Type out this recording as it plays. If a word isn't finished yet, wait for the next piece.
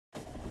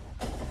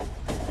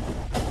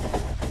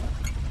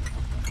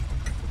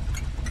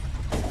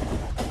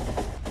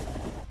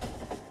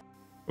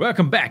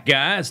Welcome back,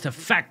 guys, to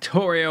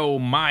Factorio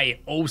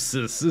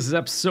Meiosis. This is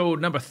episode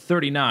number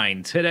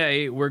 39.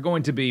 Today, we're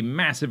going to be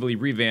massively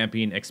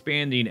revamping,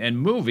 expanding, and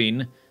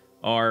moving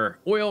our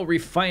oil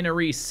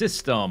refinery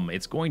system.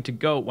 It's going to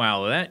go,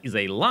 wow, that is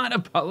a lot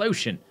of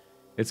pollution.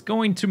 It's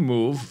going to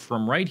move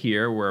from right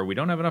here, where we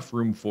don't have enough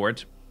room for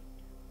it.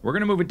 We're going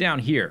to move it down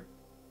here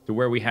to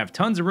where we have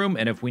tons of room,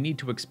 and if we need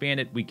to expand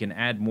it, we can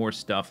add more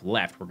stuff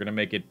left. We're going to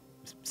make it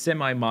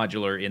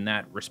semi-modular in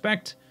that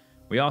respect.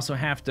 We also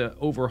have to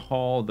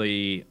overhaul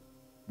the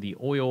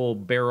oil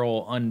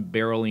barrel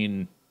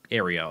unbarreling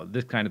area,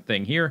 this kind of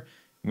thing here.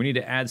 We need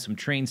to add some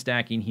train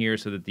stacking here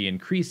so that the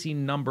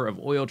increasing number of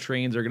oil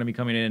trains are going to be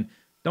coming in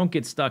don't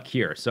get stuck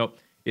here. So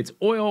it's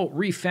oil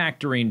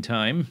refactoring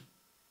time.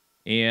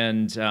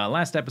 And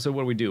last episode,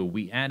 what did we do?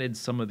 We added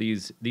some of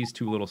these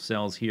two little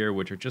cells here,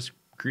 which are just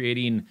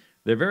creating.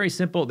 They're very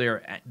simple.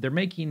 They're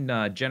making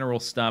general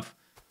stuff,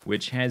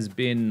 which has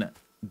been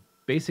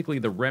basically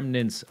the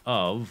remnants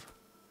of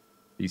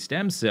the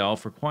stem cell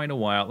for quite a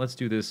while. Let's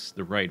do this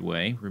the right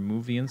way.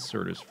 Remove the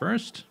inserters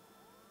first.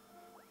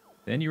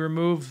 Then you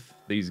remove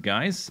these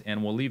guys,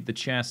 and we'll leave the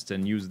chests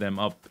and use them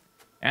up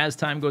as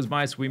time goes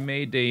by. So we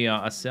made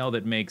a cell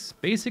that makes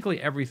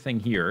basically everything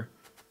here.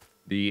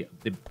 The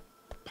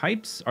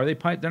pipes, are they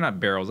pipes? They're not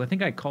barrels. I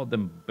think I called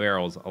them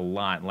barrels a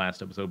lot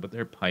last episode, but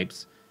they're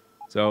pipes.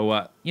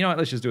 So, you know what?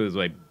 Let's just do it this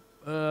way.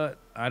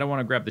 I don't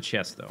want to grab the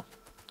chest, though.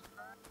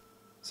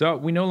 So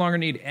we no longer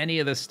need any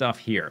of this stuff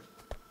here.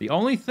 The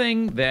only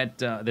thing that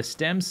the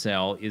stem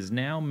cell is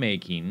now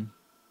making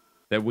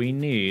that we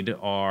need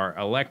are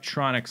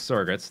electronic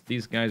circuits.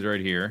 These guys right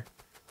here.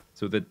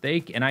 So that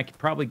they... And I could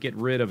probably get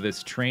rid of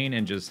this train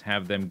and just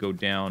have them go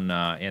down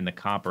in the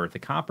copper. The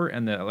copper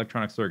and the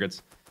electronic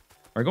circuits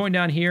are going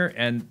down here,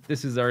 and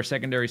this is our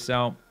secondary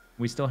cell.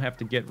 We still have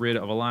to get rid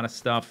of a lot of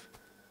stuff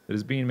that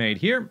is being made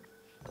here.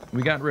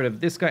 We got rid of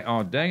this guy.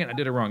 Oh, dang it, I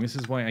did it wrong. This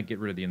is why I get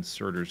rid of the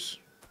inserters.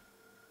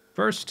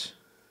 First,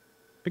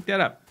 pick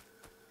that up.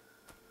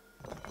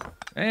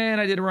 And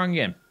I did it wrong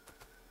again.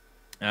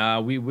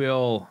 We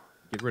will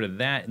get rid of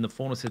that in the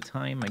fullness of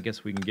time. I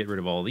guess we can get rid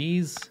of all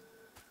these.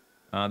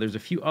 There's a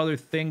few other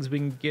things we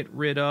can get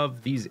rid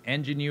of. These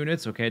engine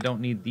units. Okay, I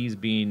don't need these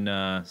being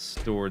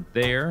stored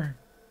there.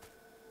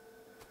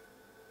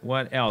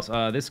 What else?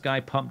 This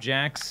guy, pump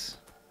jacks.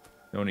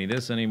 Don't need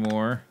this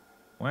anymore.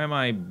 Why am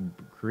I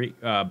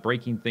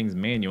breaking things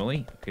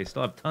manually? Okay,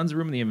 still have tons of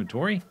room in the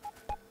inventory.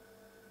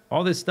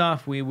 All this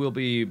stuff we will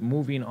be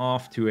moving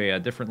off to a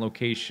different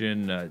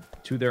location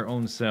to their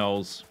own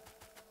cells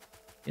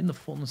in the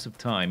fullness of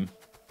time.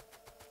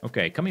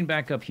 Okay, coming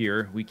back up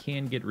here, we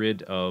can get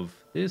rid of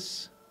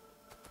this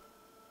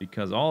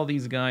because all of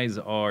these guys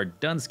are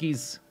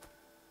Dunskies.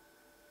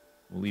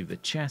 We'll leave the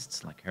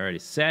chests, like I already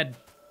said.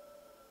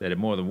 Said it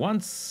more than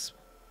once.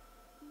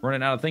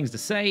 Running out of things to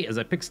say as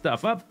I pick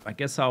stuff up. I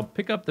guess I'll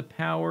pick up the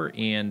power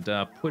and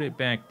put it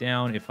back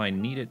down if I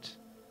need it.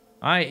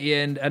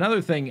 And another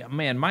thing,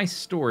 man, my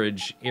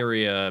storage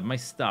area, my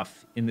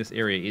stuff in this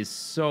area is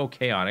so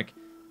chaotic.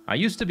 I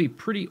used to be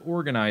pretty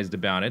organized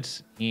about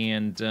it,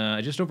 and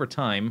just over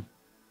time,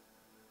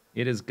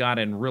 it has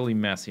gotten really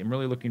messy. I'm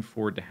really looking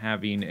forward to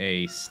having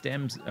a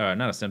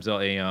not a stem cell,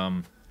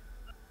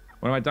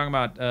 what am I talking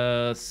about?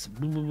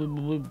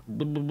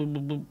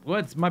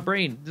 What's my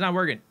brain? It's not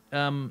working.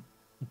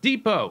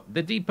 Depot,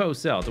 the depot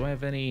cell. Do I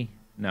have any?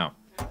 No,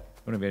 I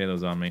don't have any of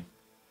those on me.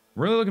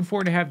 Really looking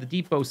forward to have the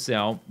depot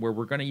cell where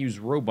we're going to use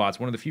robots.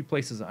 One of the few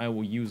places I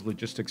will use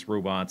logistics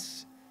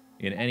robots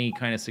in any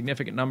kind of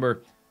significant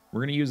number. We're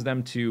going to use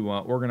them to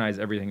organize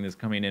everything that's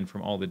coming in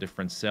from all the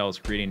different cells,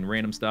 creating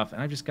random stuff. And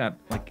I've just got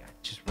like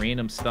just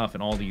random stuff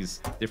in all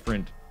these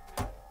different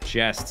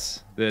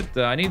chests that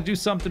I need to do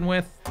something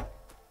with.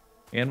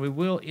 And we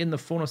will in the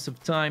fullness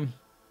of time.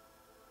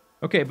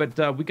 Okay,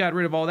 but we got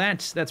rid of all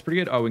that. That's pretty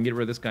good. Oh, we can get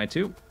rid of this guy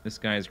too. This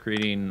guy is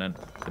creating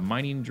the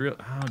mining drill.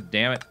 Oh,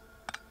 damn it.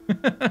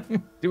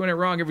 Doing it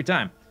wrong every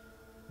time.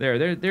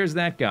 There's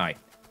that guy.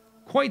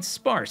 Quite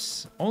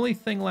sparse. Only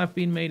thing left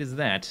being made is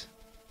that.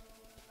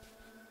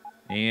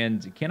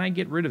 And can I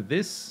get rid of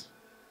this?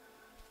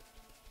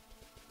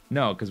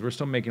 No, because we're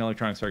still making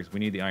electronic circuits. We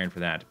need the iron for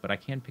that. But I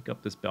can pick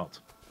up this belt.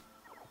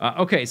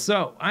 Okay,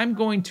 so I'm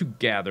going to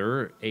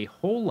gather a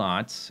whole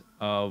lot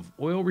of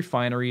oil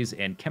refineries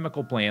and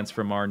chemical plants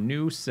from our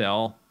new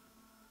cell.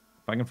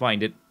 If I can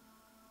find it.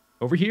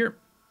 Over here?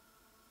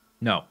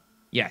 No.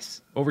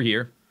 Yes, over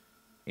here.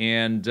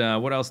 And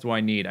what else do I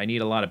need? I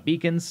need a lot of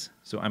beacons,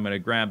 so I'm going to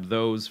grab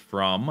those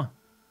from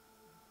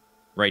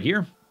right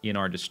here in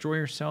our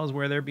destroyer cells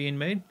where they're being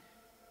made.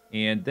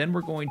 And then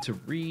we're going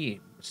to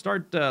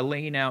start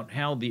laying out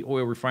how the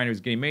oil refinery is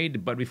getting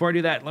made. But before I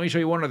do that, let me show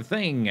you one other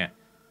thing.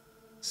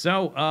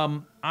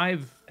 So,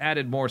 I've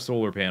added more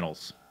solar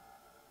panels.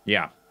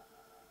 Yeah.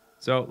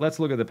 So, let's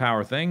look at the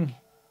power thing.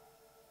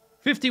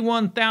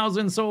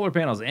 51,000 solar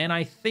panels. And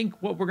I think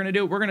what we're going to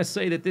do, we're going to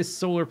say that this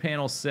solar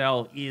panel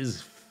cell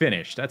is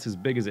finished. That's as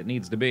big as it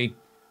needs to be.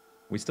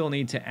 We still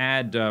need to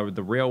add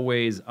the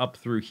railways up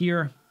through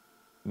here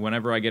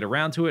whenever I get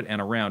around to it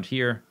and around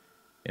here.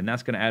 And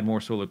that's going to add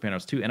more solar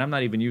panels too. And I'm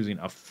not even using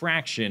a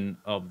fraction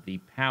of the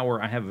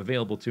power I have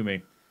available to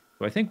me.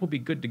 So I think we'll be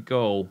good to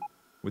go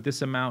with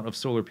this amount of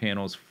solar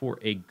panels for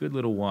a good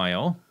little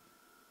while.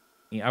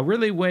 I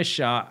really wish,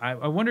 I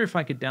wonder if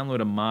I could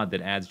download a mod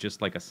that adds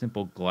just like a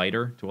simple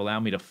glider to allow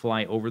me to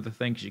fly over the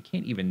thing, because you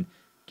can't even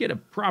get a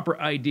proper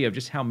idea of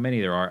just how many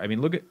there are. I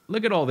mean,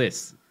 look at all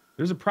this.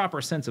 There's a proper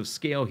sense of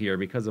scale here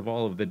because of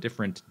all of the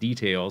different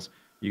details.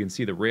 You can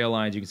see the rail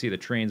lines, you can see the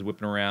trains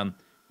whipping around.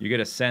 You get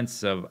a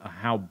sense of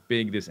how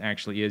big this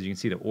actually is. You can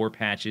see the ore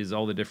patches,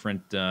 all the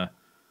different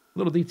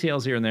little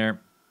details here and there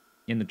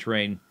in the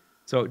train.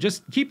 So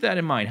just keep that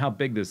in mind, how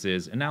big this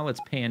is. And now let's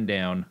pan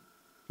down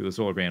to the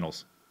solar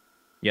panels.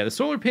 Yeah, the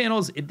solar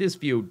panels in this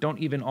view don't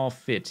even all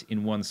fit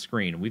in one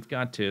screen. We've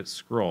got to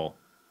scroll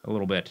a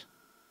little bit.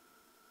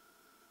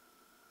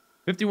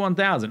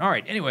 51,000. All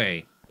right,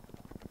 anyway.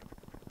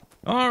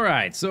 All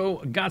right,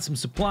 so got some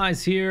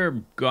supplies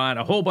here. Got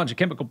a whole bunch of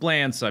chemical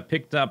plants. I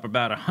picked up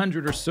about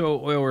 100 or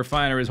so oil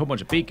refineries, a whole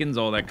bunch of beacons,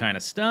 all that kind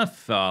of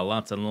stuff.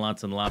 Lots and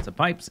lots and lots of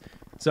pipes.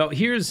 So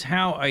here's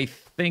how I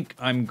think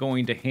I'm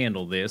going to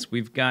handle this.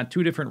 We've got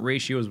two different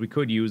ratios we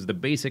could use. The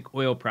basic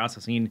oil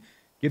processing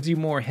gives you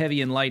more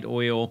heavy and light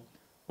oil,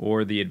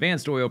 or the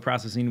advanced oil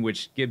processing,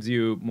 which gives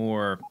you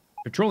more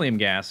petroleum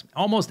gas.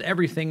 Almost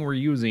everything we're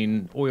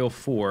using oil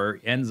for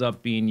ends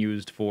up being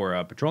used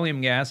for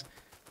petroleum gas.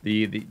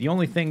 The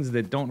only things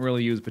that don't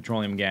really use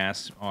petroleum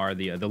gas are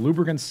the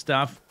lubricant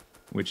stuff,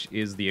 which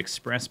is the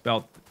express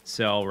belt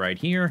cell right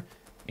here,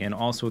 and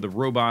also the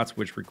robots,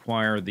 which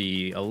require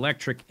the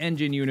electric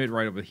engine unit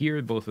right over here.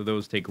 Both of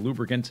those take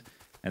lubricant,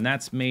 and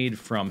that's made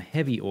from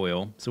heavy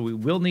oil. So we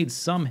will need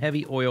some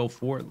heavy oil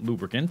for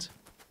lubricant.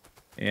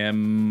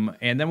 And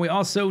then we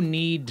also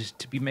need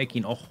to be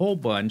making a whole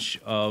bunch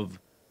of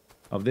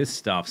this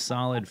stuff,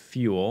 solid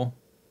fuel.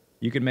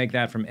 You can make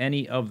that from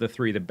any of the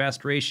three. The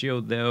best ratio,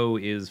 though,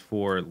 is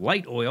for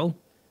light oil.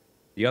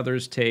 The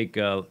others take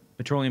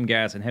petroleum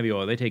gas and heavy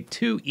oil. They take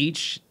 2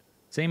 each,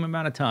 same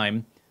amount of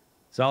time.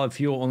 Solid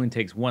fuel only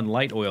takes 1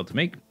 light oil to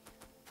make.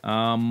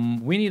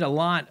 We need a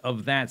lot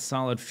of that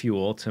solid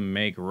fuel to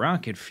make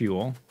rocket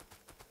fuel.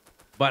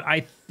 But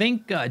I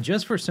think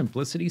just for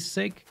simplicity's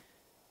sake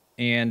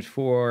and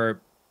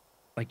for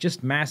like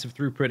just massive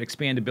throughput,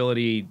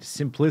 expandability,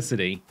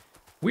 simplicity,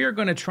 we are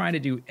going to try to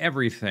do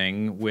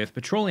everything with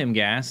petroleum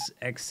gas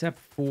except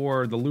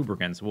for the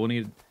lubricants. We'll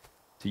need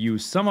to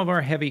use some of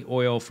our heavy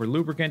oil for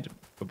lubricant,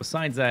 but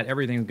besides that,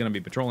 everything's going to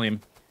be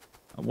petroleum.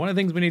 One of the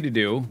things we need to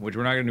do, which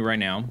we're not going to do right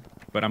now,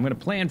 but I'm going to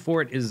plan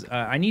for it, is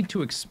I need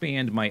to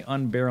expand my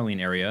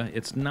unbarreling area.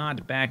 It's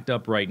not backed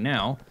up right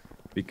now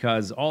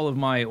because all of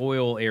my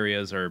oil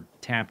areas are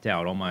tapped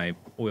out, all my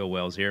oil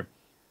wells here.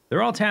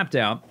 They're all tapped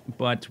out,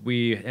 but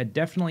we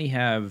definitely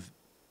have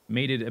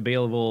made it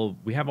available.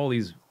 We have all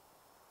these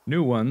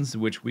new ones,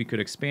 which we could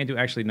expand to.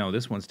 Actually, no,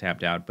 this one's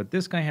tapped out, but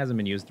this guy hasn't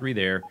been used. 3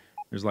 there.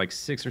 There's like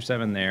 6 or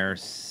 7 there,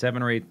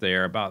 7 or 8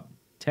 there, about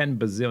 10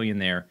 bazillion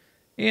there,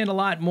 and a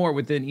lot more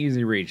within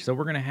easy reach. So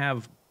we're going to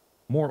have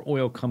more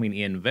oil coming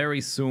in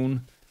very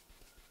soon.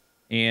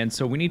 And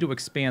so we need to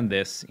expand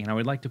this, and I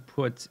would like to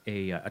put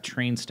a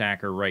train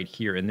stacker right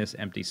here in this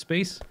empty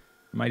space.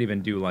 I might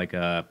even do like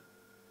a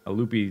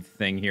loopy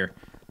thing here,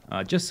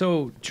 just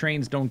so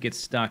trains don't get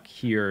stuck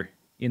here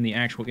in the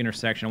actual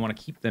intersection. I want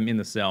to keep them in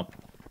the cell.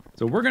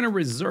 So we're going to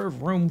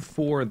reserve room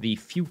for the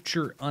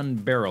future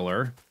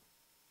unbarreler,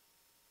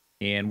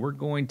 and we're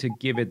going to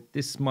give it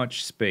this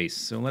much space.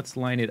 So let's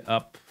line it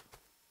up.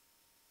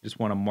 Just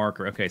want a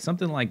marker. Okay,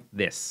 something like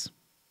this.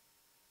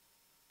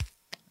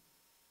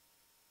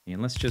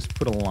 And let's just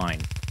put a line.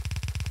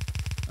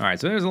 All right,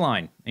 so there's a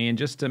line. And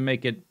just to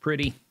make it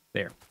pretty,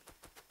 there.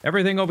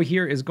 Everything over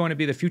here is going to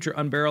be the future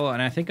unbarreler,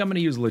 and I think I'm going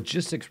to use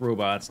logistics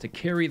robots to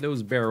carry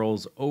those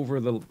barrels over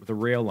the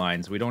rail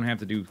lines. We don't have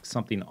to do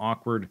something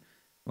awkward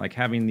like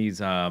having these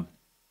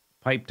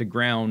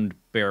pipe-to-ground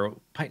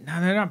barrel...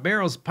 no, they're not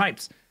barrels,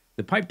 pipes.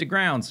 The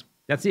pipe-to-grounds.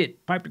 That's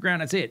it.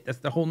 Pipe-to-ground, that's it. That's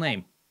the whole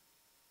name.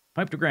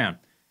 Pipe-to-ground.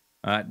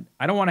 I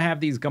don't want to have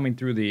these coming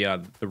through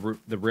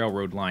the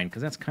railroad line,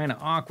 because that's kind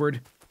of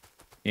awkward.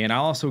 And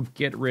I'll also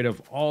get rid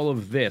of all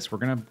of this. We're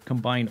going to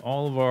combine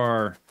all of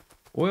our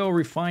oil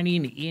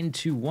refining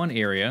into one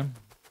area.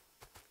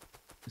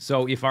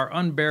 So if our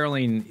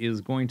unbarreling is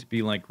going to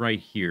be like right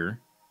here,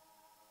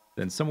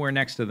 then somewhere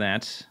next to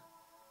that,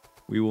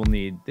 we will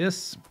need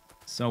this.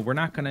 So we're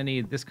not going to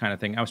need this kind of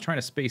thing. I was trying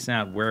to space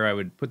out where I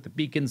would put the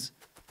beacons.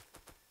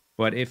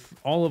 But if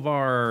all of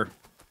our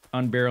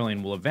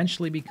unbarreling will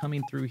eventually be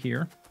coming through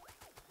here,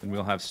 then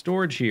we'll have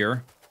storage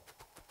here.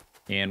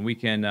 And we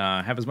can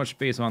have as much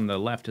space on the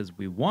left as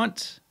we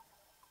want.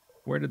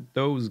 Where did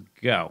those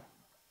go?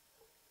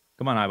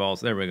 Come on, eyeballs.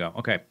 There we go.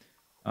 Okay.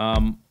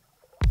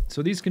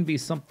 So these can be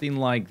something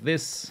like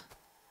this.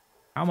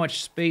 How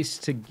much space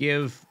to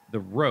give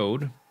the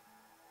road?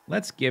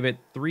 Let's give it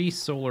 3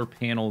 solar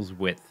panels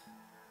width,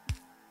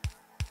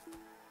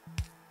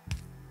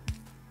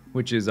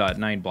 which is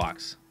 9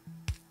 blocks.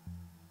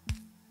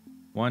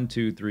 1,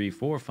 2, 3,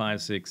 4,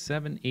 5, 6,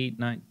 7, 8,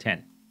 9,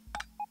 10.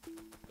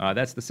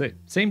 That's the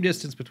same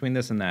distance between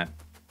this and that.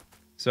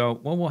 So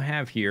what we'll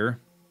have here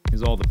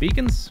is all the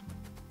beacons.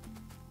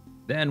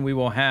 Then we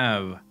will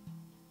have,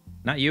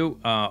 not you,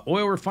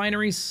 oil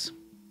refineries.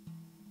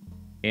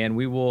 And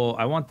we will,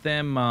 I want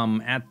them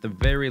at the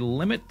very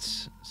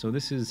limit. So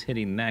this is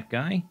hitting that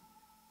guy.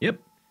 Yep.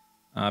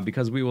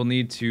 Because we will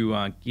need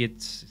to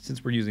get,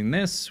 since we're using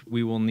this,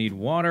 we will need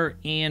water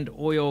and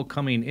oil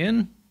coming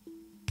in.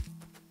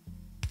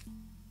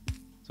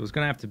 So it's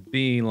going to have to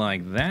be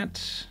like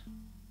that.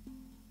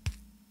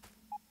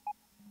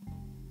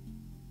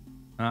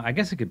 I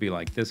guess it could be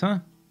like this, huh?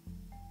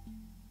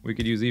 We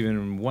could use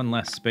even one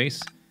less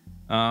space.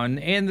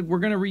 And we're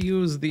going to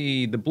reuse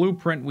the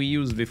blueprint we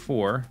used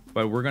before,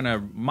 but we're going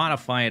to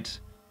modify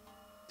it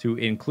to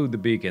include the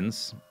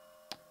beacons.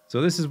 So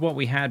this is what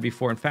we had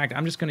before. In fact,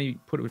 I'm just going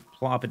to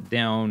plop it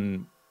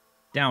down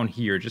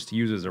here just to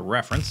use as a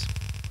reference.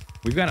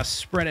 We've got to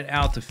spread it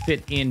out to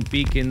fit in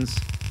beacons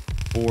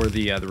for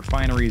the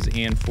refineries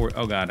and for...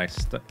 Oh, God, I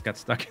got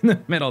stuck in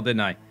the middle,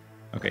 didn't I?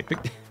 Okay,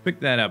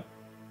 pick that up.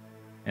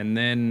 And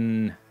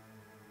then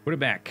put it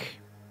back.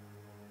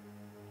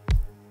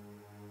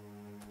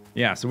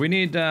 Yeah, so we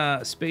need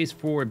space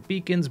for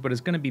beacons, but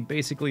it's going to be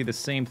basically the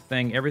same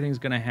thing. Everything's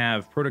going to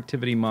have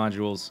productivity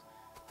modules,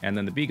 and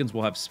then the beacons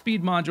will have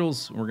speed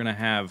modules. We're going to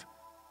have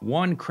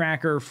 1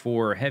 cracker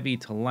for heavy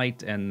to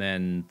light, and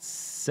then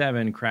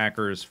 7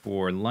 crackers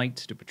for light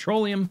to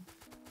petroleum.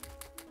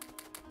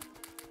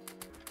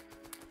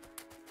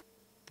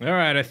 All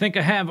right, I think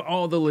I have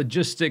all the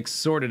logistics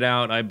sorted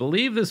out. I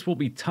believe this will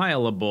be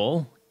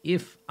tileable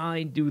if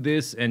I do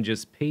this and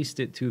just paste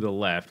it to the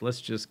left. Let's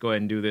just go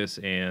ahead and do this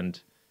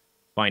and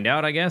find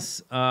out, I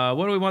guess.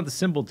 What do we want the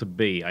symbol to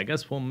be? I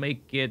guess we'll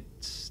make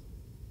it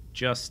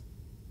just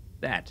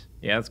that.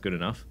 Yeah, that's good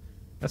enough.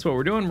 That's what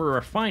we're doing. We're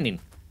refining.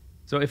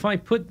 So if I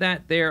put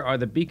that there, are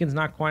the beacons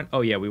not quite...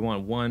 Oh, yeah, we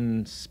want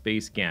 1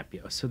 space gap.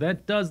 Yeah, so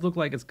that does look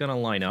like it's going to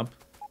line up.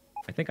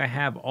 I think I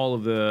have all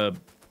of the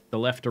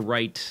left to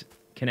right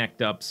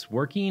connect-ups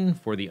working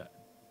for the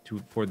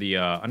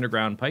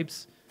underground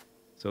pipes.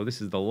 So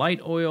this is the light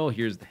oil.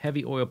 Here's the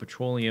heavy oil.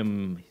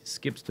 Petroleum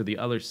skips to the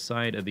other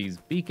side of these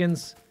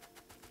beacons.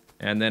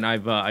 And then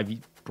I've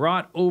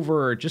brought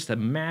over just a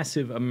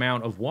massive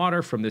amount of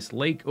water from this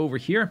lake over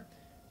here.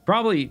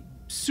 Probably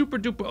super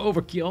duper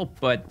overkill,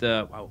 but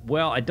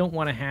well, I don't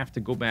want to have to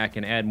go back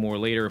and add more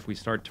later if we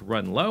start to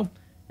run low.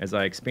 As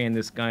I expand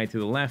this guy to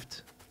the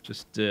left,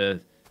 just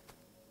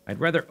I'd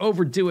rather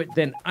overdo it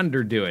than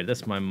underdo it.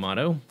 That's my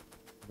motto.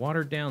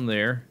 Water down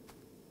there.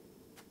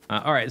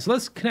 All right, so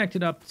let's connect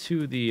it up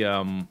to the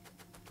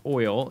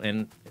oil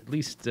and at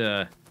least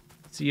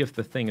see if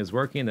the thing is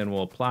working. Then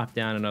we'll plop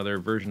down another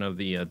version of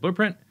the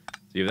blueprint,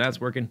 see if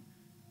that's working.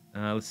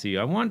 Let's see.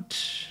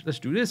 Let's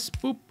do this.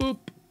 Boop, boop.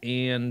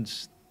 And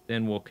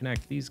then we'll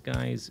connect these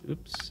guys.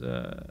 Oops.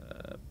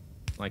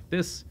 Like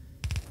this.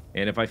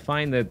 And if I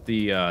find that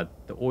the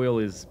oil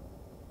is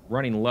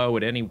running low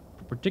at any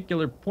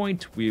particular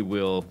point, we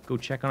will go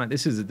check on it.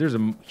 There's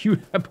a huge...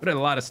 I put in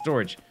a lot of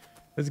storage.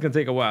 This is going to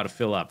take a while to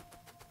fill up.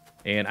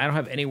 And I don't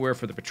have anywhere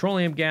for the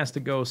petroleum gas to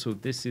go, so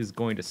this is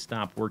going to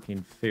stop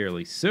working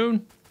fairly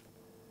soon.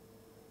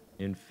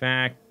 In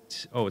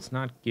fact... Oh, it's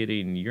not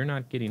getting... You're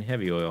not getting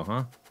heavy oil,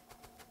 huh?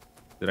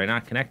 Did I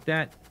not connect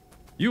that?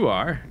 You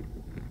are.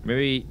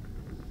 Maybe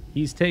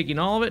he's taking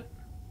all of it?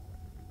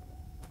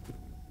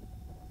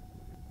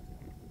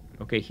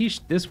 Okay,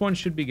 this one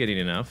should be getting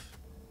enough.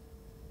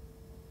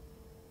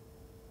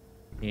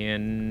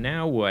 And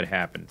now what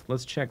happened?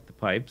 Let's check the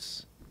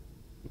pipes.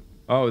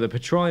 Oh, the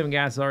petroleum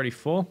gas is already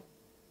full?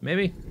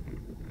 Maybe?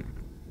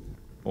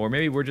 Or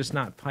maybe we're just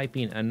not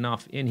piping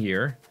enough in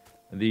here.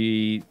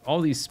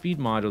 All these speed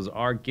modules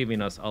are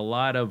giving us a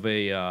lot of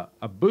a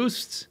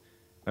boost.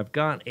 I've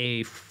got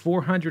a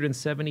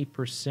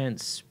 470%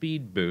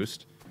 speed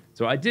boost.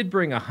 So I did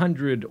bring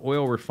 100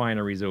 oil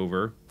refineries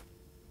over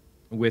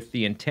with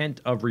the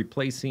intent of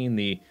replacing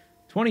the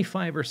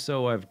 25 or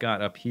so I've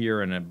got up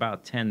here and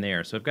about 10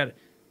 there. So I've got,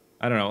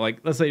 I don't know, like,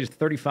 let's say just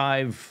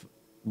 35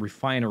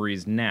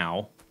 refineries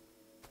now.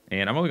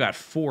 And I've only got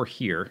 4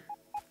 here.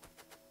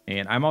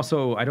 And I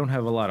don't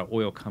have a lot of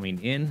oil coming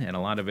in, and a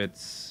lot of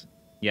it's...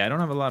 Yeah, I don't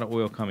have a lot of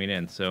oil coming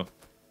in, so...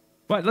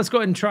 But let's go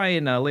ahead and try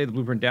and lay the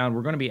blueprint down.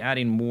 We're going to be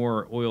adding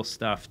more oil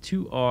stuff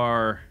to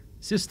our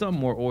system.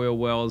 More oil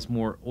wells,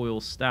 more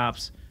oil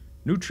stops,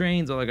 new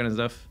trains, all that kind of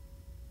stuff.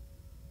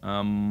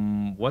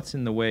 What's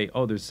in the way?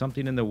 Oh, there's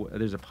something in the...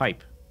 There's a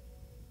pipe.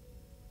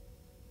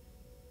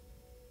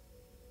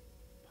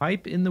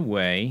 Pipe in the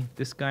way.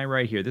 This guy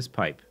right here, this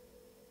pipe.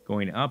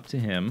 Going up to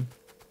him.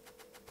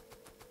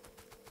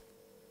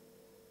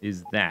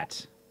 Is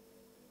that.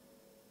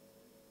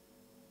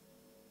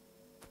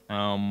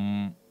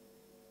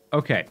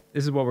 Okay,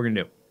 this is what we're going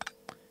to do.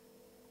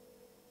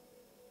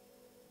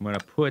 I'm going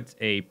to put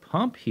a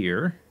pump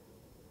here.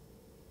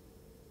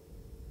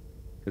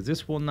 Because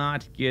this will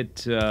not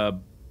get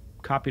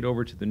copied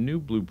over to the new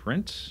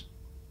blueprint.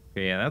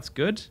 Okay, yeah, that's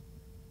good.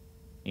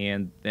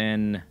 And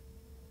then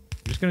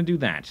I'm just going to do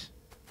that.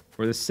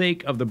 For the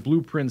sake of the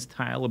blueprint's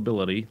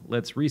tileability,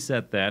 let's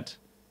reset that.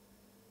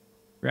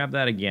 Grab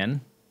that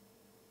again.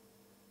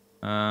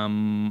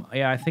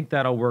 Yeah, I think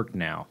that'll work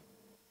now.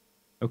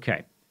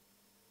 Okay.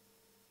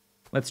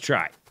 Let's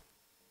try.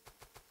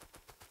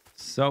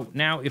 So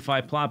now if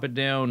I plop it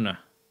down...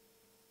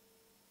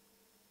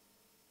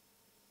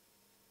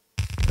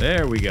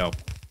 There we go.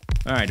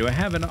 All right, do I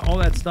have all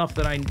that stuff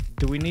that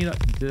do we need,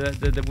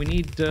 that we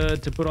need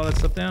to put all that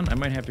stuff down? I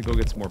might have to go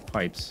get some more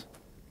pipes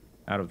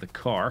out of the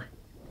car.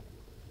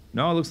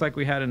 No, it looks like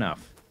we had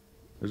enough.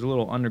 There's a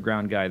little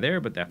underground guy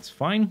there, but that's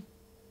fine.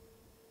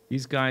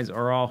 These guys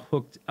are all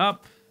hooked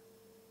up.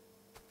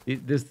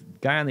 This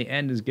guy on the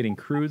end is getting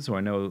crude, so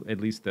I know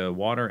at least the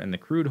water and the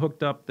crude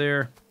hooked up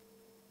there.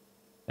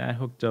 That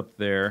hooked up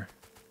there.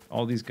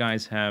 All these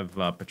guys have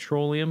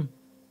petroleum.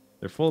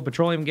 They're full of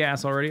petroleum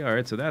gas already. All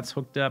right, so that's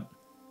hooked up.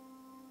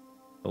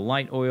 The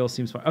light oil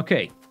seems fine.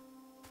 Okay,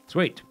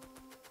 sweet.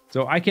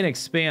 So I can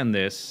expand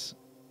this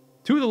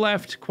to the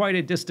left quite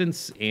a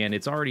distance, and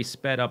it's already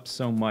sped up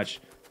so much.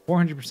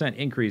 400%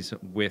 increase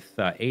with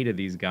 8 of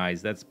these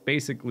guys. That's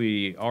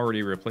basically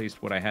already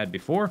replaced what I had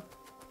before.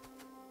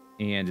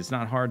 And it's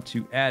not hard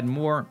to add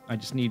more. I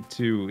just need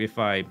to, if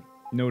I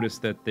notice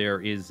that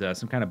there is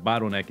some kind of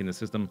bottleneck in the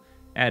system,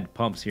 add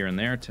pumps here and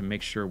there to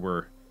make sure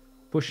we're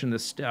pushing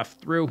this stuff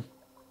through.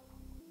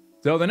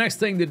 So the next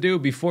thing to do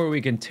before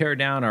we can tear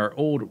down our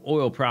old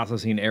oil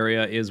processing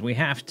area is we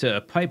have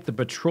to pipe the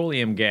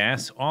petroleum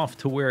gas off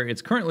to where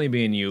it's currently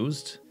being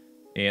used.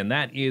 And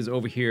that is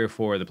over here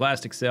for the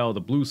plastic cell,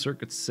 the blue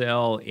circuit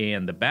cell,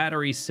 and the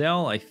battery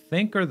cell, I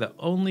think are the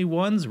only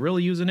ones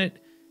really using it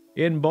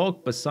in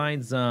bulk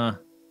besides, well,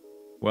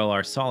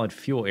 our solid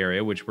fuel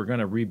area, which we're going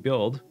to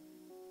rebuild.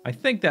 I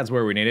think that's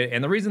where we need it.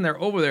 And the reason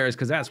they're over there is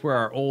because that's where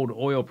our old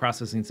oil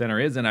processing center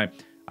is. And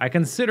I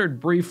considered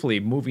briefly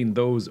moving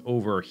those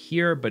over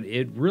here, but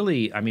it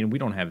really, I mean, we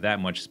don't have that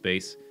much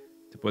space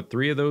to put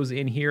 3 of those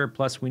in here.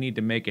 Plus, we need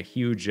to make a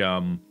huge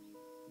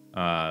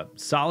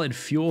solid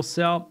fuel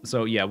cell.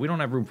 So, yeah, we don't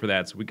have room for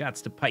that. So, we got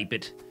to pipe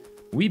it.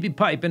 We be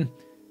piping.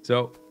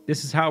 So,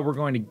 this is how we're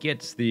going to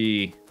get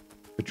the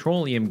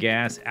petroleum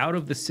gas out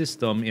of the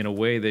system in a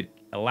way that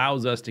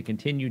allows us to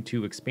continue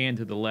to expand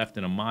to the left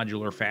in a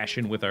modular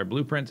fashion with our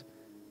blueprint.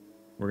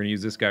 We're going to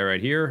use this guy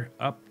right here,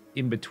 up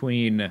in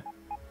between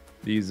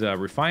these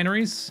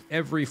refineries.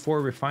 Every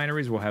 4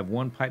 refineries will have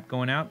 1 pipe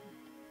going out.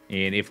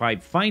 And if I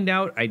find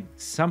out, I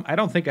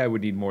don't think I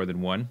would need more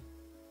than 1.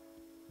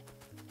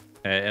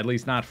 At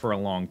least not for a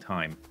long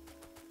time.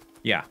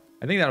 Yeah,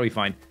 I think that'll be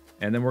fine.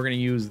 And then we're going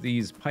to use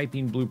these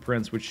piping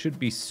blueprints, which should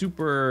be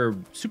super,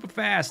 super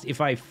fast. If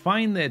I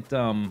find that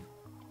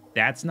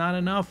that's not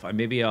enough,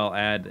 maybe I'll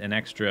add an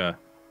extra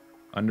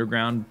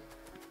underground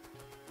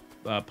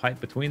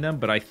pipe between them.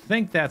 But I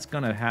think that's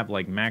going to have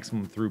like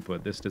maximum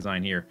throughput, this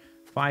design here.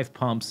 5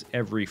 pumps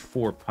every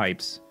 4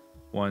 pipes.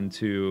 1,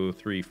 2,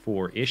 3,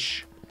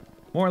 4-ish.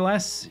 More or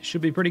less.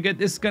 Should be pretty good.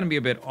 This is going to be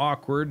a bit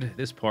awkward,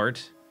 this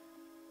part.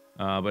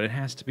 But it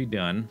has to be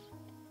done.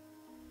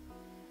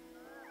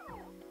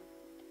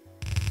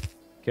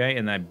 Okay,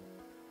 and I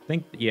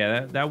think,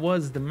 yeah, that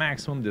was the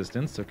maximum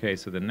distance. Okay,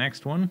 so the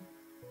next one.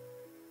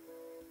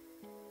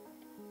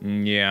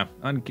 Yeah,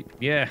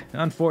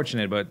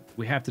 unfortunate, but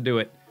we have to do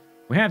it.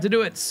 We have to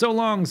do it. So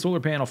long,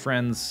 solar panel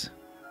friends.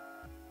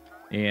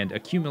 And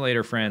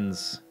accumulator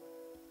friends.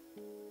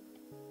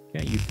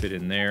 Can't you fit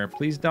in there?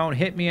 Please don't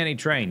hit me any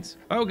trains.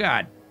 Oh,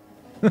 God.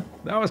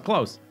 That was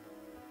close.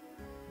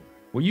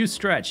 Will you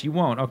stretch? You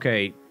won't.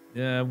 Okay.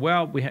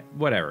 Well,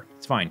 whatever.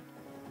 It's fine.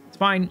 It's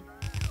fine.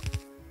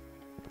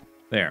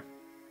 There.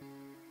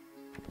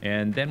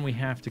 And then we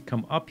have to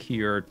come up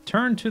here,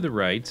 turn to the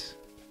right,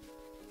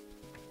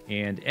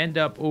 and end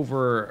up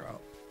over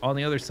on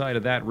the other side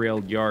of that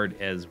railed yard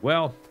as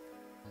well.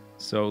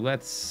 So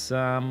let's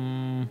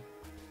come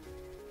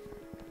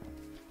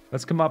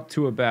up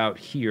to about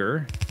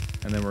here,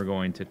 and then we're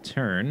going to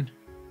turn.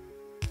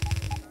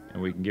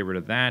 And we can get rid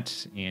of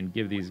that and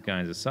give these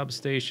guys a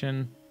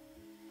substation.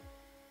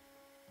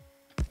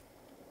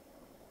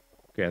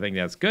 Okay, I think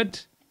that's good.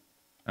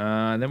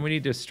 Then we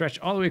need to stretch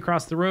all the way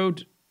across the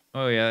road.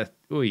 Oh, yeah.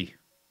 Oy.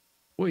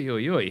 Oy,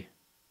 oy, oy.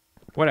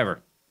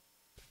 Whatever.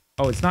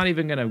 Oh, it's not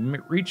even going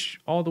to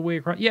reach all the way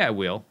across. Yeah, it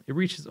will. It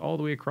reaches all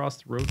the way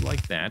across the road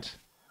like that.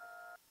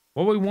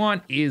 What we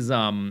want is,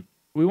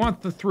 we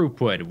want the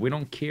throughput. We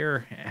don't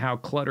care how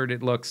cluttered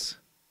it looks.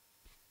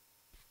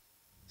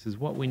 This is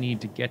what we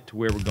need to get to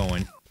where we're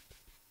going.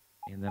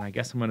 And then I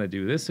guess I'm going to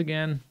do this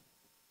again.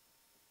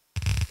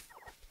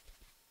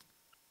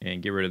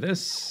 And get rid of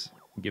this.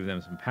 Give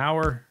them some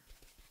power.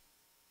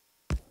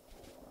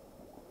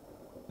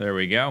 There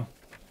we go.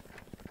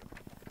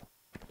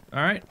 All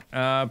right,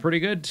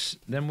 pretty good.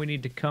 Then we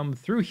need to come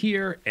through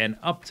here and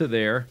up to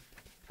there.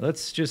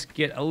 Let's just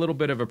get a little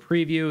bit of a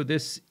preview.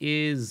 This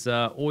is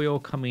oil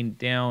coming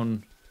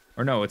down.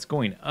 Or no, it's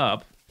going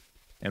up.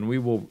 And we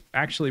will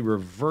actually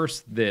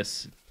reverse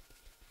this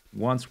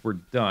once we're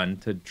done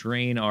to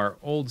drain our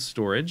old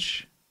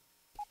storage.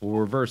 We'll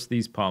reverse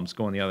these pumps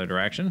going the other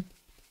direction.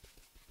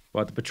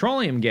 But the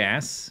petroleum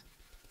gas,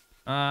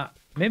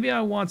 maybe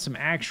I want some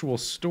actual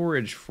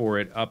storage for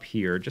it up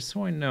here, just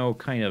so I know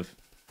kind of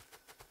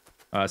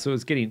So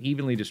it's getting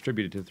evenly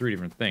distributed to 3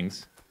 different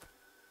things.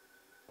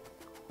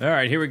 All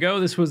right, here we go.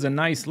 This was a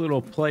nice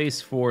little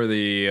place for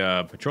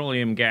the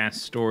petroleum gas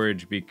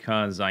storage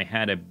because I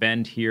had a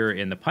bend here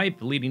in the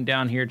pipe leading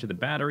down here to the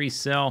battery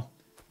cell.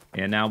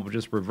 And now we'll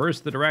just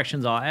reverse the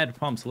directions. I'll add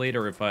pumps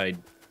later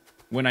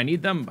when I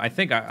need them. I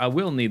think I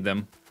will need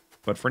them.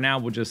 But for now,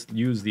 we'll just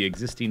use the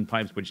existing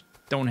pipes, which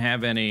don't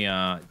have any...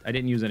 I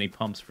didn't use any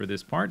pumps for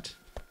this part.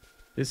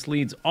 This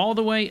leads all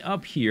the way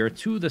up here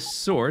to the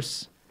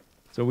source.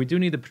 So we do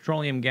need the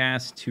petroleum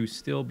gas to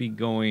still be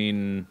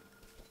going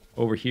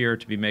over here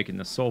to be making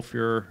the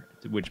sulfur,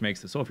 which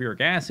makes the sulfuric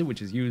acid,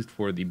 which is used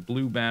for the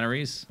blue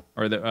batteries,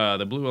 or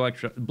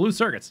the blue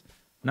circuits.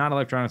 Not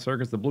electronic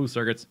circuits, the blue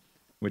circuits,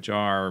 which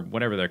are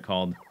whatever they're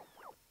called.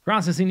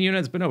 Processing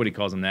units, but nobody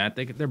calls them that.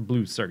 They're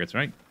blue circuits,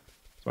 right?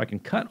 So I can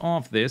cut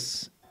off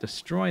this,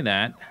 destroy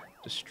that.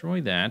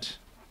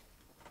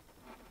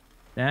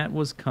 That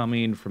was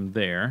coming from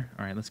there.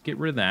 All right, let's get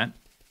rid of that.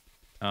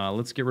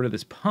 Let's get rid of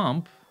this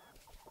pump.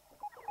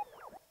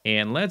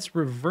 And let's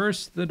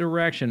reverse the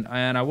direction.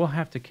 And I will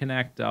have to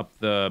connect up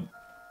the...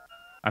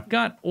 I've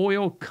got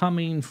oil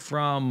coming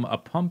from a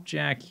pump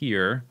jack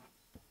here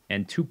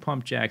and 2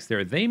 pump jacks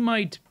there. They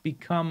might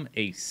become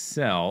a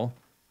cell.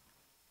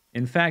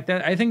 In fact,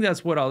 I think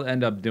that's what I'll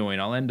end up doing.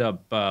 I'll end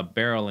up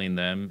barreling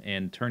them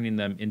and turning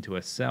them into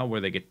a cell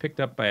where they get picked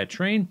up by a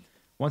train.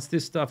 Once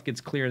this stuff gets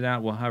cleared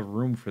out, we'll have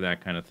room for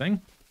that kind of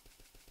thing.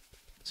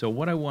 So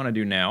what I want to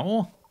do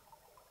now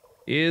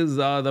is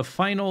the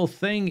final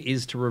thing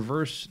is to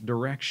reverse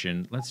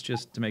direction. Let's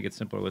just, to make it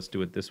simpler, let's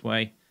do it this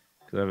way.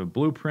 Because I have a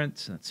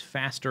blueprint that's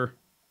faster.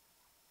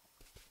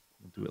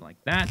 We'll do it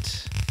like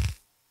that.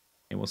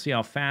 And we'll see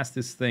how fast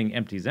this thing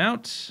empties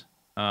out.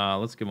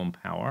 Let's give them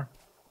power.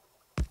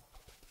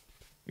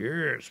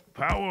 Yes,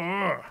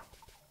 power.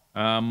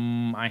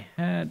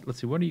 Let's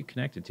see, what are you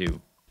connected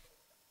to?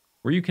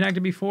 Were you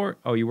connected before?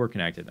 Oh, you were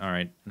connected. All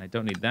right, and I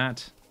don't need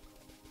that.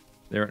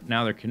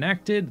 Now they're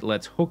connected.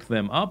 Let's hook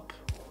them up.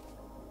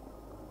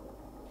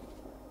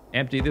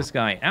 Empty this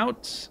guy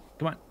out.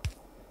 Come on.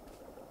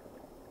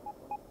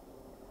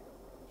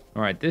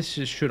 All right, this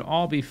should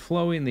all be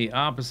flowing the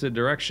opposite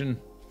direction.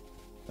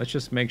 Let's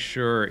just make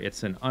sure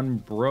it's an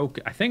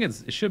unbroken... I think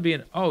it should be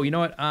an... Oh, you know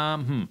what?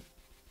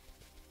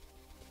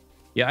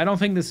 Yeah, I don't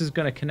think this is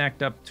going to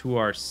connect up to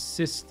our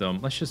system.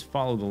 Let's just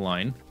follow the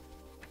line.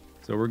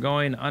 So we're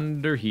going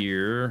under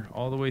here,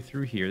 all the way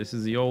through here. This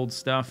is the old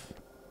stuff.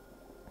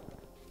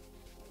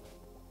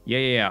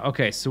 Yeah.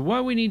 Okay, so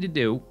what we need to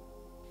do...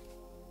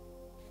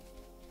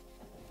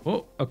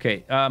 Oh,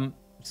 okay.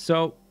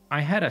 So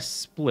I had a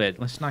split.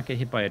 Let's not get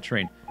hit by a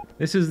train.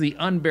 This is the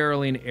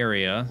unbarreling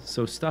area.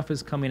 So stuff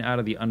is coming out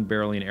of the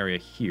unbarreling area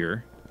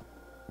here.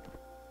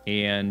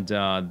 And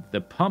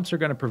the pumps are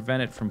going to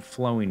prevent it from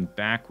flowing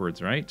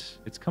backwards, right?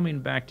 It's coming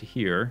back to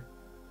here.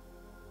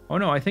 Oh,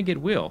 no, I think it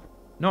will.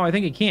 No, I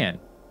think it can.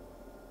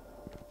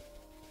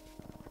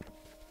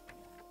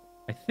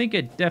 I think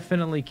it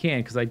definitely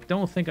can, because I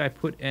don't think I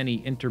put any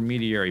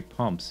intermediary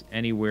pumps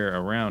anywhere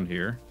around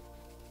here.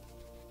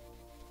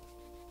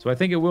 So I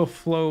think it will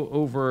flow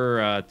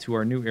over to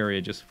our new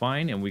area just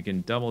fine, and we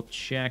can double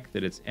check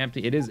that it's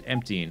empty. It is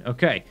emptying.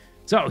 Okay,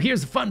 so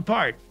here's the fun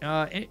part.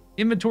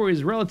 Inventory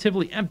is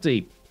relatively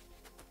empty.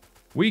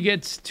 We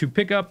get to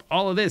pick up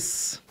all of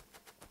this.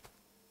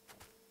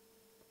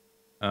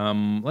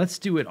 Let's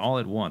do it all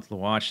at once.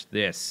 Watch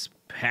this.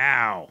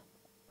 Pow.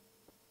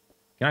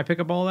 Can I pick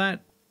up all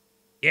that?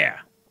 Yeah.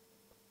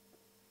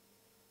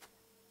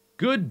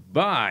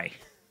 Goodbye.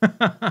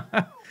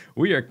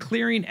 We are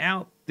clearing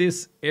out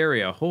this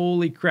area.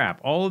 Holy crap.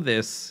 All of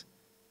this,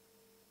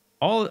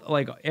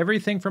 like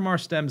everything from our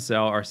stem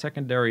cell, our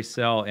secondary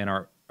cell, and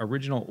our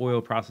original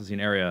oil processing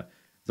area,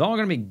 it's all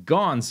going to be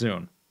gone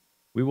soon.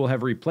 We will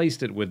have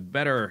replaced it with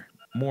better,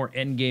 more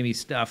endgamey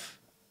stuff.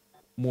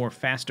 More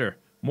faster,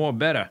 more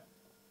better.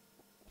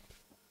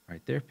 All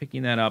right, they're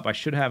picking that up. I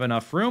should have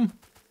enough room.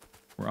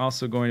 We're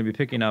also going to be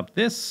picking up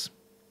this.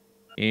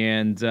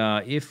 And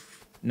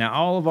now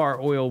all of our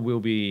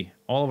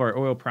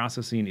oil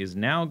processing is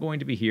now going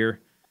to be here.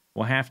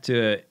 We'll have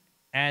to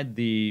add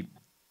the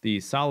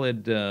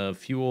solid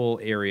fuel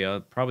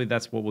area. Probably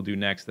that's what we'll do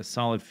next. The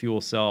solid fuel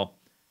cell,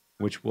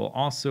 which will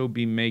also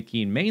be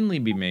mainly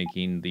be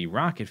making the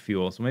rocket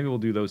fuel. So maybe we'll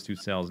do those 2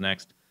 cells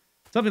next.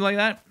 Something like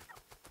that.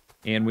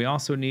 And we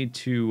also need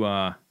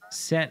to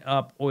set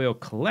up oil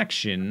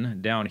collection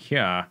down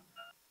here.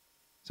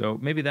 So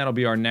maybe that'll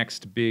be our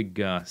next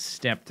big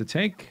step to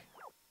take.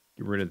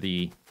 Get rid of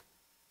the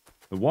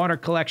water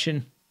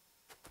collection.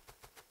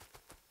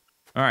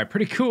 All right,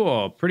 pretty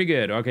cool. Pretty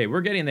good. Okay,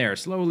 we're getting there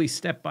slowly,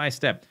 step by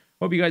step.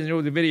 Hope you guys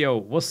enjoyed the video.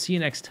 We'll see you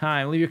next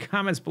time. Leave your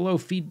comments below,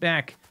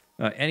 feedback,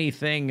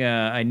 anything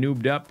I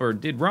noobed up or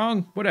did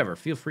wrong, whatever.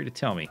 Feel free to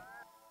tell me.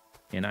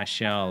 And I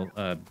shall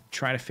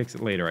try to fix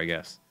it later, I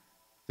guess.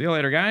 See you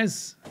later,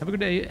 guys. Have a good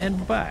day,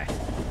 and bye.